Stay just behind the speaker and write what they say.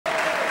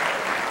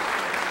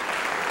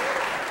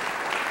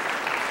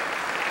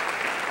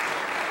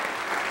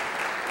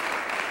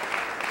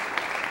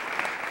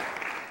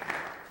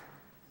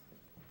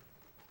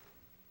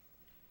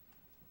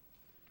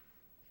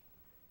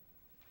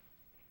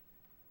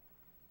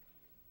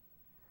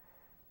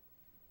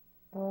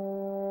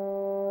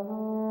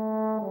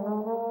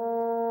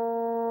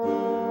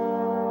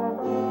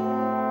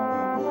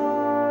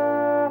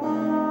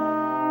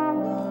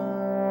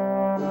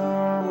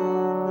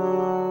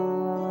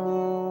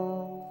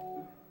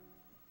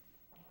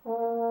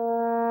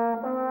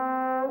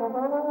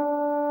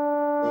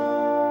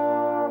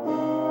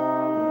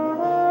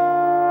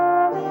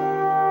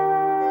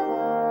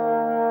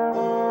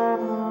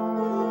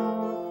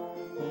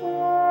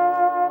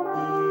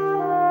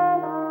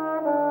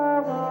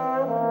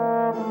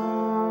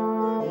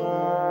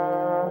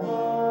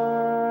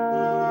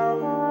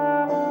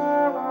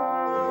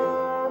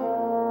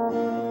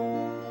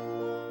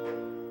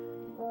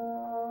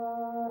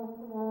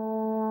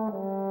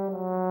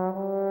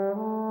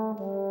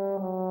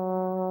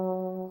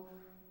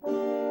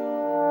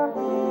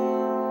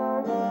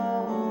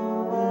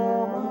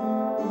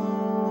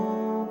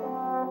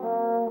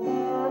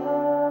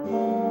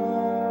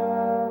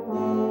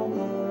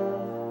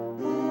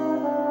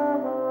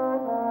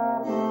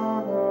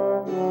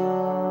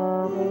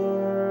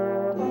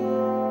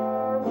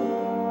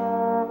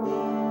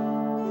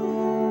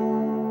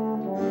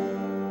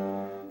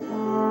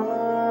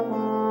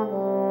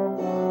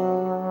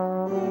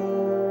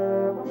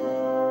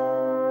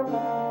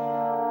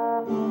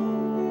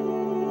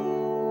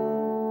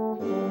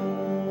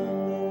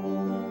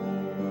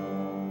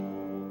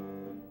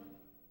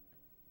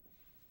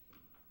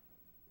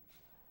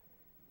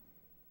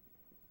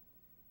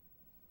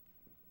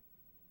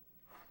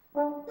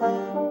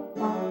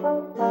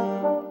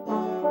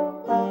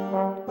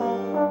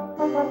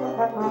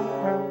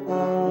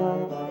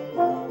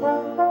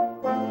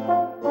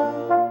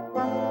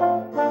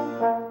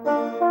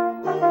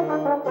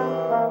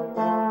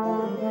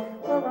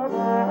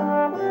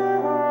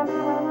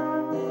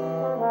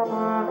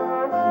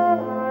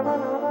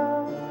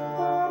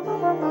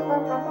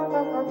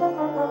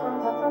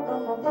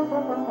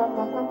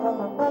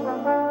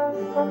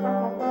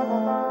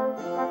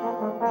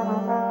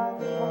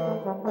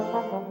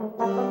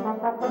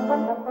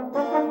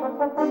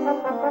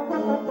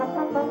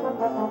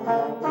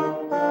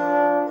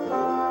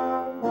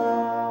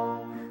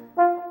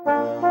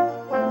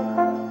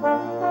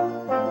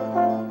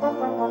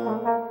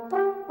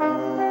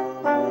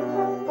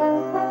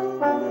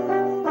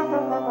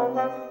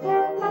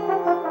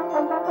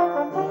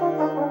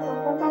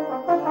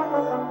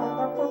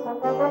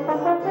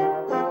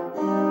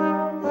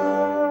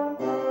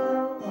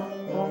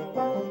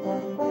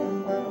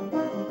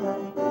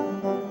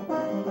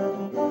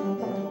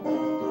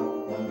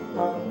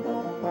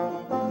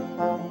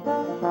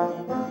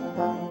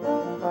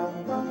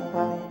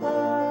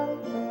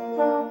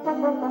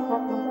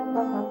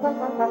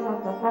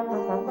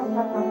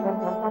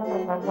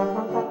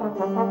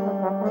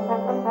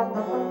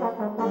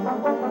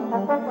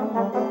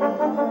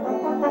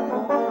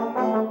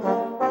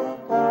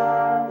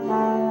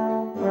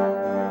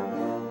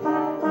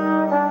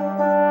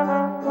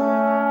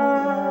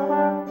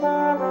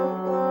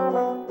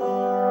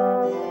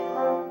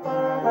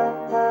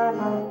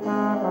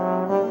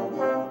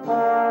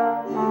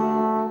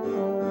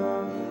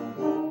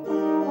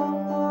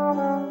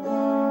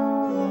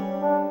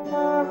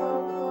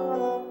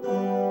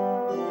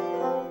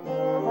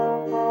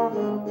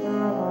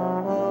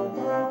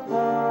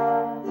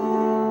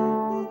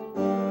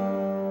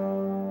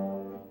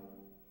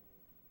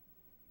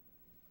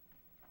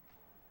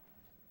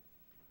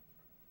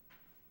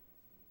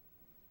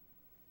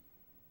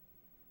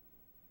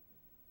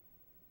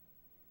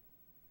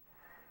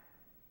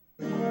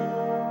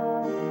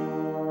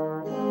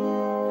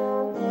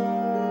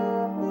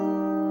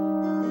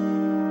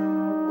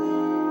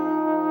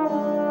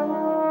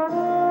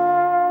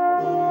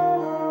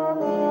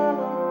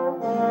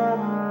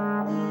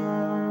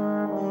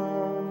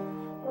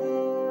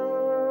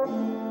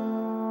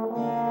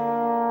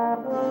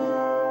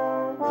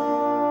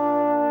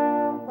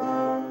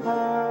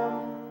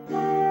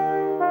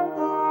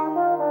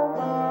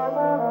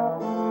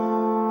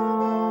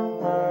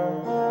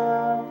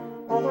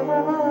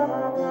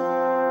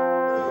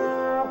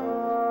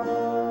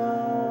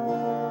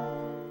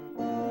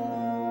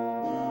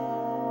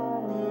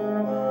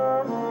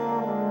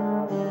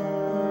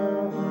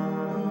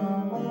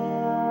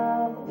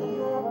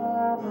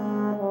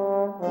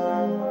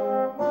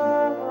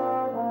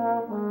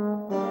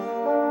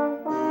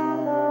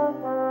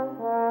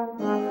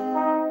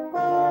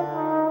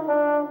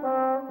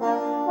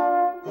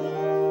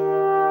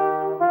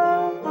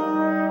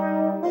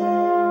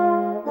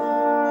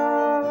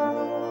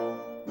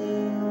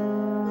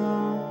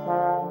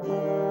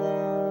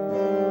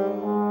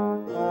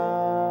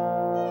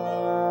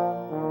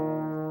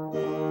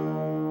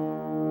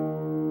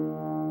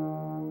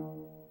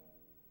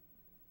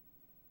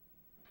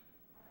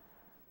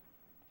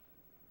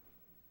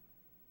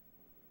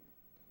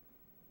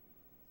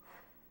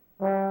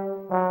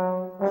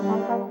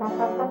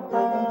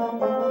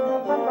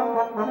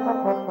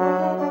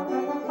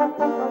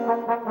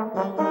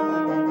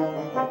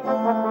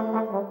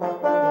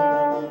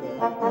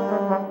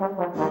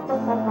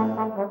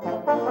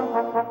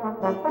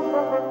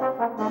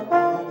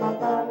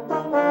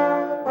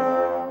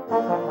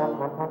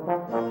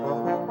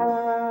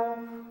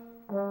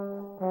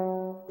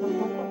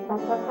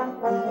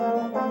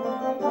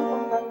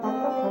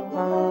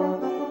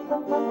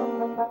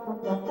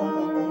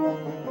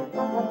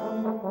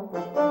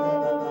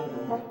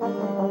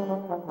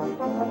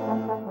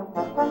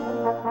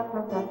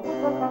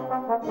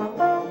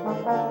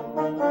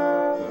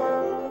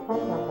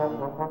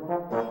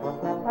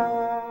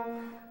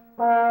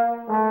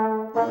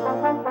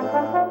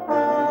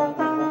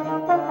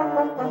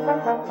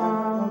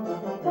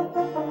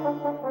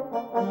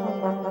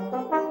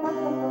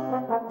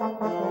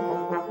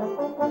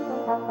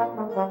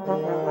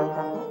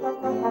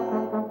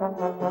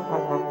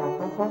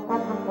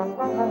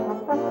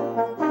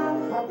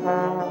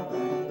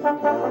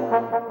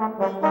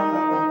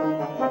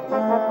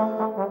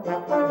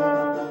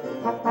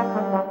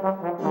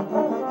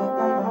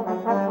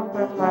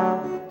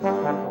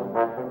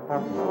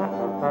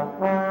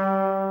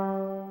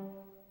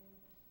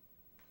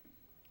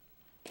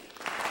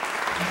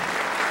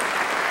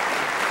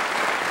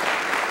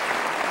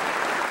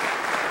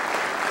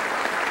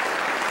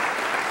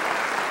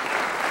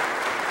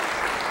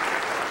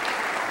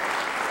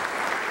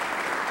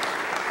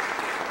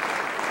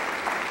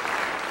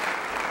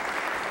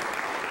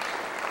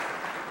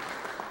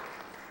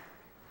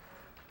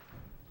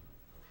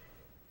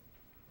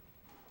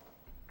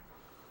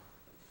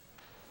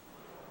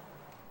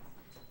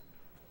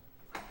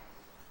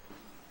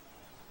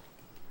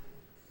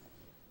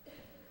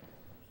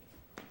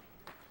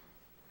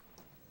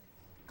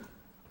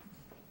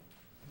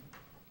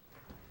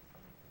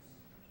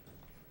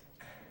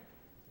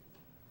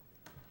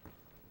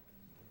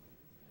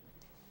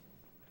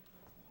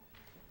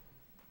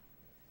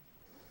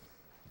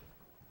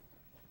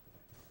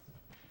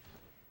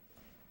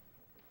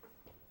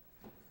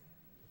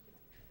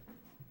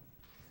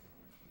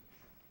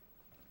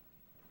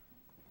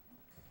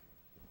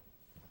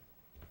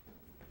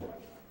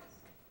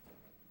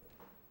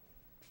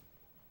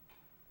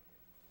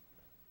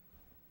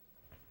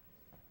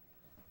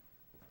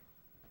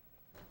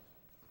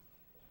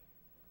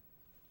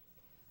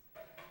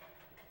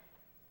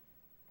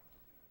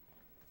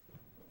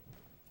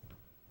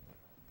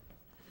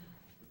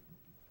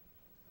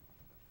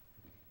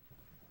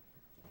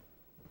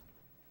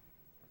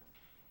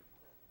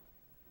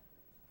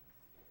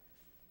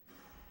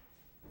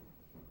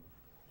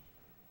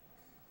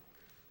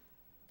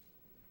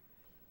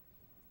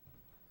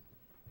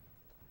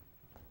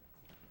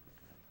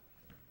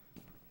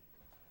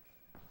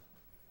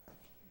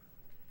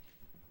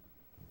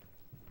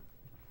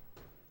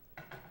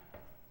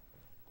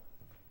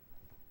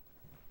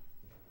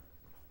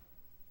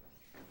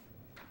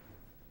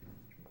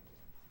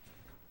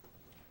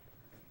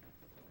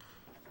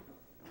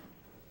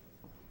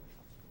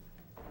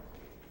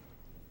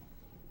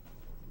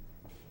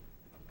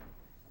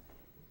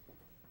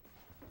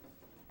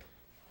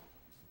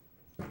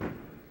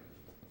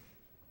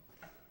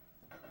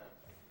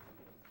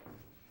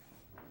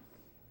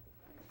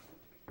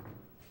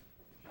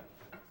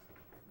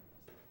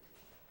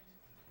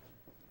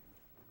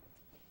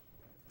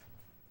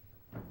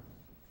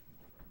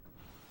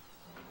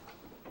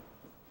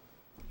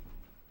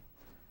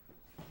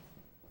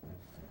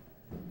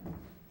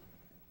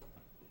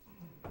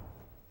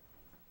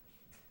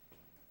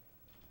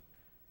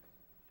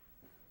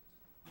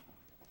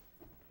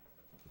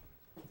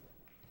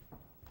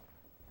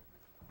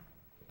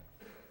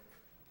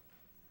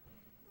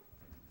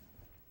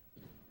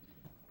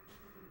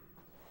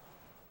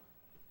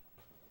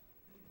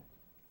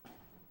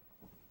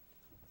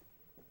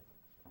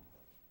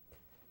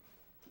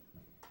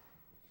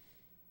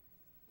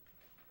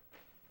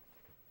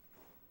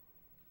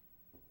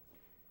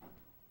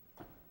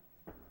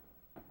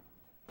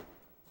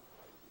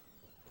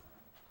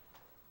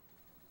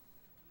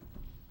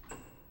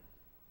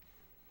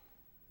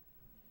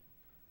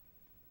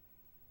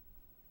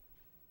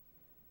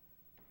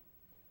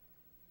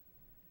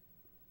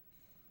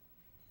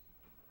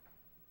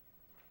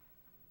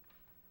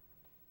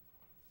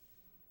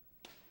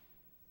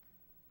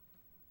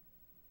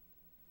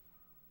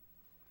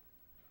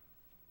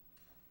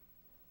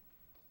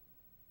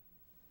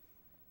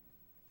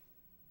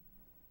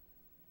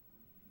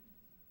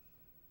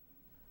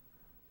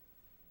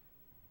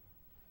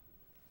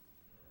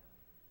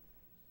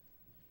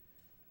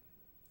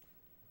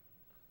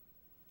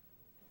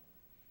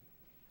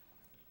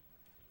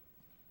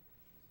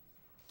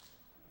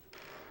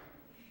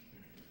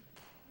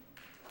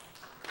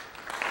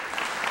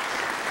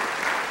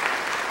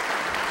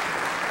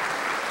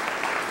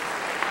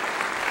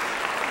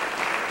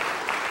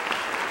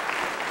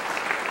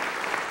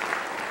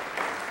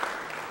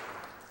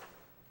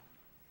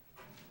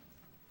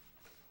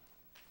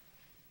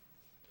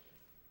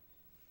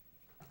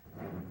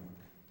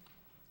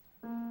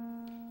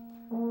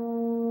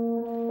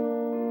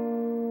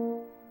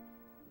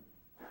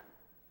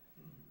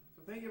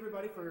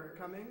For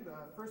coming.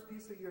 The first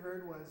piece that you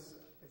heard was,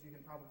 as you can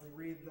probably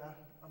read,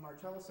 a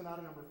Marcello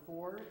Sonata No.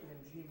 4 in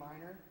G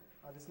minor.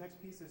 This next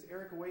piece is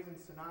Eric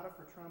Owazen's Sonata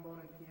for trombone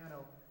and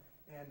piano,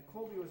 and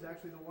Colby was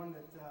actually the one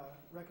that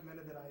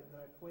recommended that I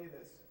play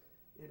this.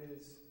 It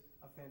is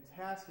a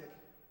fantastic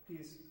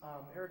piece.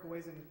 Eric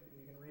Owazen,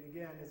 you can read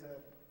again, is a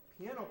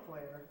piano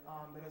player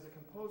that as a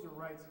composer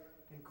writes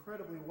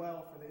incredibly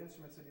well for the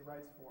instruments that he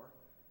writes for.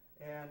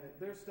 And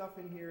there's stuff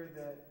in here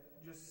that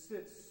just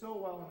sits so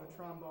well in the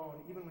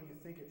trombone, even when you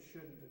think it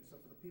shouldn't. And so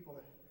for the people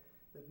that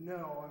that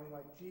no, I mean,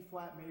 like G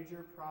flat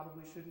major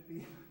probably shouldn't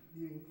be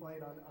being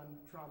played on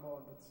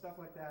trombone, but stuff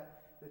like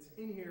that that's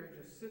in here,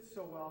 it just sits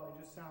so well,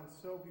 it just sounds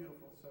so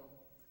beautiful. So,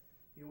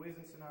 the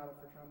Awaizen Sonata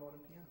for trombone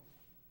and piano.